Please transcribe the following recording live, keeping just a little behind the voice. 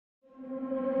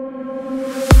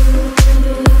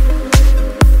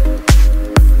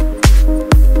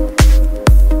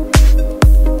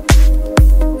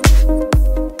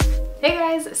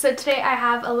So today I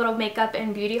have a little makeup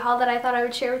and beauty haul that I thought I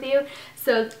would share with you.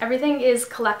 So everything is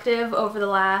collective over the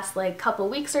last couple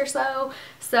weeks or so.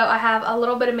 So I have a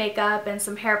little bit of makeup and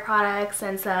some hair products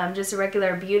and some just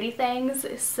regular beauty things.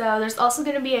 So there's also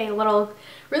going to be a little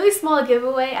really small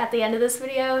giveaway at the end of this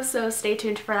video, so stay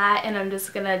tuned for that, and I'm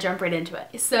just gonna jump right into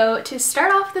it. So to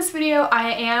start off this video,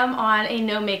 I am on a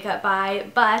no makeup buy,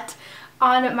 but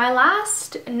on my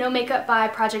last no makeup buy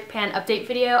Project Pan update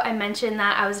video, I mentioned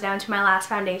that I was down to my last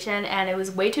foundation and it was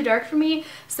way too dark for me,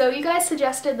 so you guys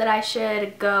suggested that I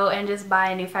should go and just buy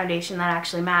a new foundation that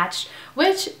actually matched,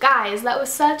 which, guys, that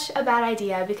was such a bad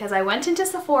idea because I went into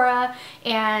Sephora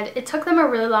and it took them a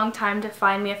really long time to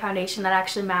find me a foundation that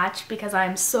actually matched because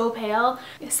I'm so pale.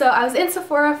 So I was in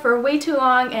Sephora for way too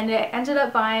long and I ended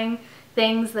up buying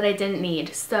things that I didn't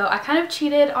need. So I kind of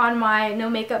cheated on my no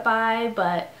makeup buy,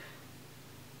 but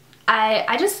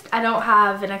I don't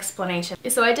have an explanation.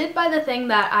 So I did buy the thing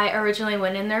that I originally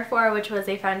went in there for, which was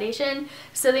a foundation.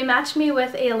 So they matched me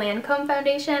with a Lancome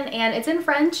foundation, and it's in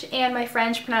French, and my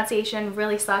French pronunciation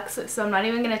really sucks, so I'm not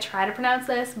even going to try to pronounce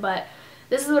this, but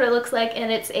this is what it looks like, and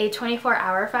it's a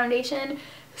 24-hour foundation.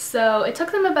 So it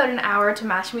took them about an hour to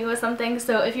match me with something,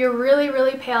 so if you're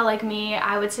really pale like me,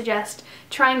 I would suggest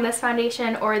trying this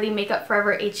foundation or the Makeup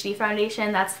Forever HD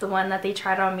foundation. That's the one that they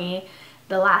tried on me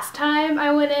the last time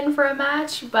I went in for a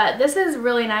match, but this is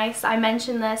really nice. I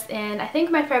mentioned this in, I think,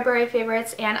 my February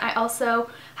favorites, and I also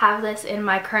have this in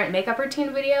my current makeup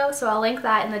routine video, so I'll link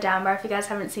that in the down bar if you guys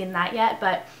haven't seen that yet.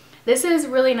 But this is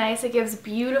really nice. It gives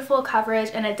beautiful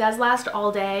coverage and it does last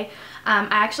all day. I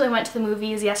actually went to the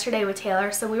movies yesterday with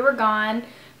Taylor, so we were gone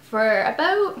for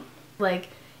about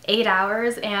 8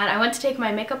 hours, and I went to take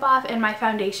my makeup off and my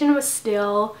foundation was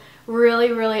still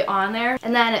really on there.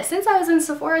 And then since I was in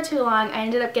Sephora too long, I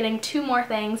ended up getting two more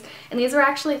things, and these were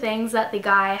actually things that the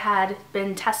guy had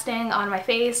been testing on my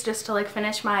face just to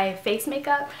finish my face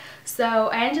makeup. So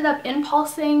I ended up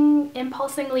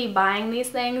impulsively buying these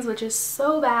things, which is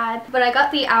so bad. But I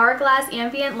got the Hourglass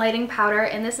Ambient Lighting Powder,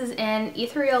 and this is in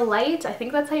Ethereal Light, I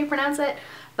think that's how you pronounce it.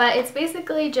 But it's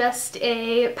basically just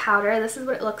a powder. This is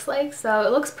what it looks like. So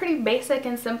it looks pretty basic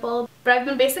and simple, but I've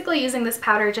been basically using this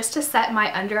powder just to set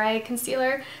my under eye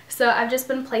concealer. So I've just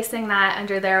been placing that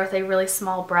under there with a really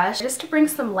small brush just to bring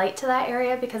some light to that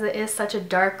area because it is such a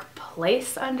dark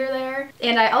place under there.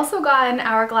 And I also got an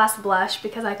Hourglass blush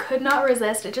because I could not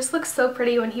resist. It just looks so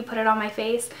pretty when he put it on my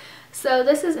face. So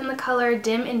this is in the color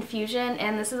Dim Infusion,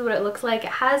 and this is what it looks like. It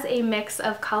has a mix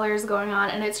of colors going on,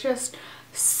 and it's just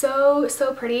so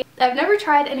pretty. I've never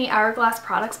tried any Hourglass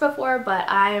products before, but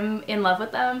I'm in love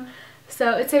with them.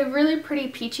 So it's a really pretty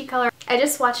peachy color. I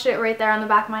just swatched it right there on the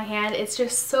back of my hand. It's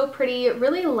just so pretty,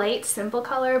 really light, simple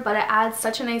color, but it adds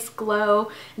such a nice glow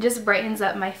and just brightens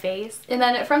up my face. And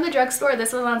then from the drugstore,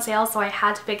 this was on sale, so I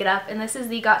had to pick it up, and this is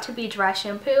the Got To Be Dry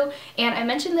Shampoo, and I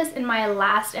mentioned this in my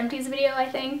last empties video, I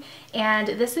think, and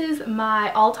this is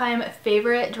my all-time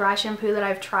favorite dry shampoo that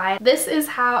I've tried. This is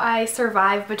how I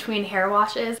survive between hair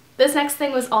washes. This next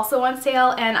thing was also on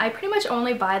sale, and I pretty much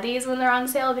only buy these when they're on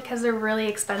sale because they're really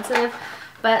expensive.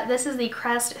 But this is the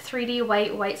Crest 3D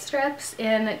White Strips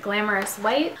in Glamorous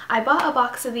White. I bought a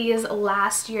box of these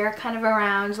last year, kind of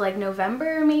around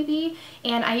November maybe,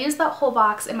 and I used that whole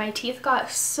box and my teeth got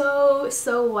so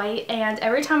white, and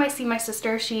every time I see my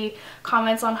sister, she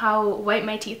comments on how white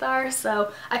my teeth are,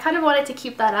 so I kind of wanted to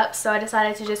keep that up, so I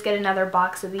decided to just get another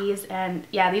box of these, and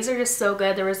yeah, these are just so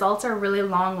good. The results are really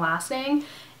long lasting.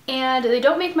 And they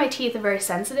don't make my teeth very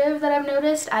sensitive that I've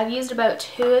noticed. I've used about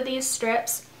 2 of these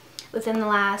strips within the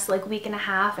last week and a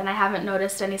half, and I haven't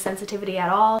noticed any sensitivity at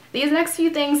all. These next few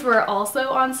things were also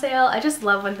on sale. I just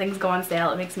love when things go on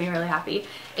sale. It makes me really happy.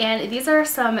 And these are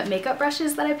some makeup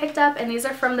brushes that I picked up, and these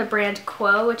are from the brand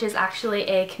Quo, which is actually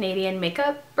a Canadian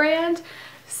makeup brand.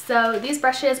 So these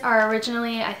brushes are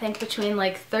originally, I think, between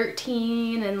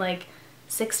 $13 and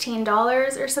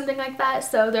 $16 or something like that,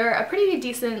 so they're a pretty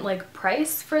decent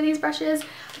price for these brushes,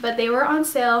 but they were on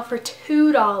sale for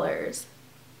 $2.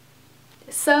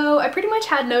 So I pretty much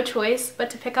had no choice but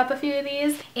to pick up a few of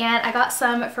these, and I got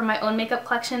some from my own makeup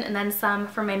collection and then some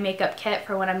from my makeup kit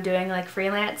for when I'm doing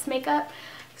freelance makeup.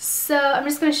 So I'm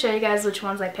just going to show you guys which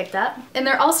ones I picked up. And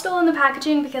they're all still in the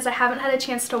packaging because I haven't had a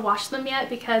chance to wash them yet,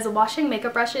 because washing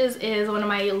makeup brushes is one of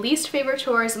my least favorite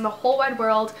chores in the whole wide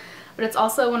world. But it's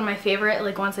also one of my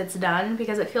favorite once it's done,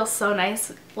 because it feels so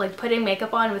nice putting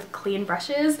makeup on with clean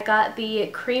brushes. I got the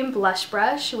Cream Blush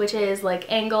Brush, which is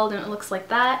angled and it looks like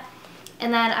that.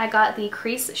 And then I got the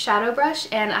Crease Shadow Brush,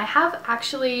 and I have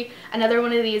actually another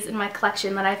one of these in my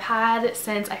collection that I've had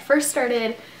since I first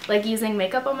started using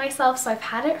makeup on myself. So I've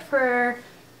had it for,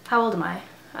 how old am I?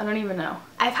 I don't even know.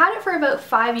 I've had it for about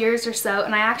 5 years or so,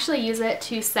 and I actually use it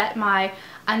to set my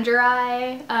under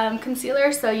eye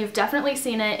concealer, so you've definitely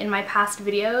seen it in my past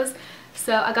videos.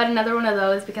 So I got another one of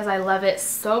those because I love it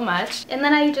so much. And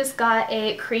then I just got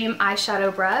a cream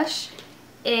eyeshadow brush,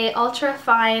 a ultra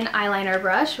fine eyeliner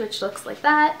brush, which looks like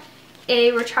that,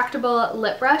 a retractable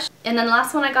lip brush, and then the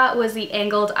last one I got was the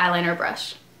angled eyeliner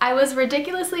brush. I was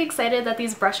ridiculously excited that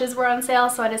these brushes were on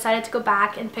sale, so I decided to go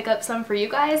back and pick up some for you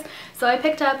guys. So I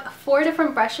picked up 4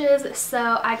 different brushes.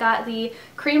 So I got the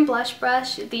cream blush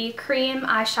brush, the cream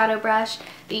eyeshadow brush,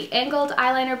 the angled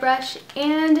eyeliner brush,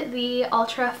 and the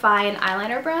ultra fine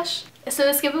eyeliner brush. So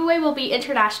this giveaway will be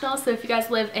international, so if you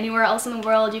guys live anywhere else in the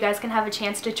world, you guys can have a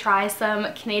chance to try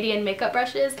some Canadian makeup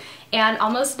brushes, and I'll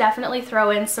most definitely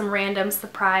throw in some random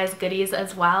surprise goodies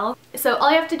as well. So all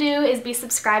you have to do is be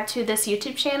subscribed to this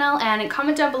YouTube channel and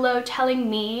comment down below telling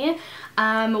me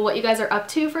what you guys are up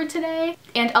to for today.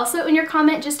 And also in your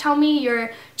comment, just tell me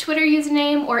your Twitter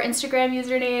username or Instagram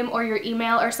username or your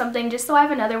email or something, just so I have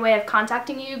another way of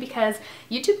contacting you, because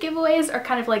YouTube giveaways are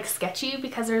kind of like sketchy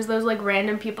because there's those like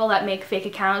random people that make fake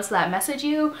accounts that message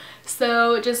you.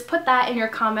 So just put that in your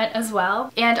comment as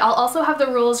well. And I'll also have the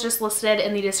rules just listed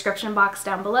in the description box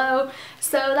down below.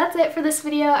 So that's it for this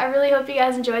video. I really hope you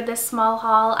guys enjoyed this small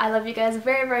haul. I love you guys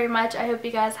very, very much. I hope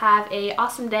you guys have an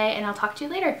awesome day, and I'll talk to you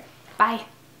later. Bye.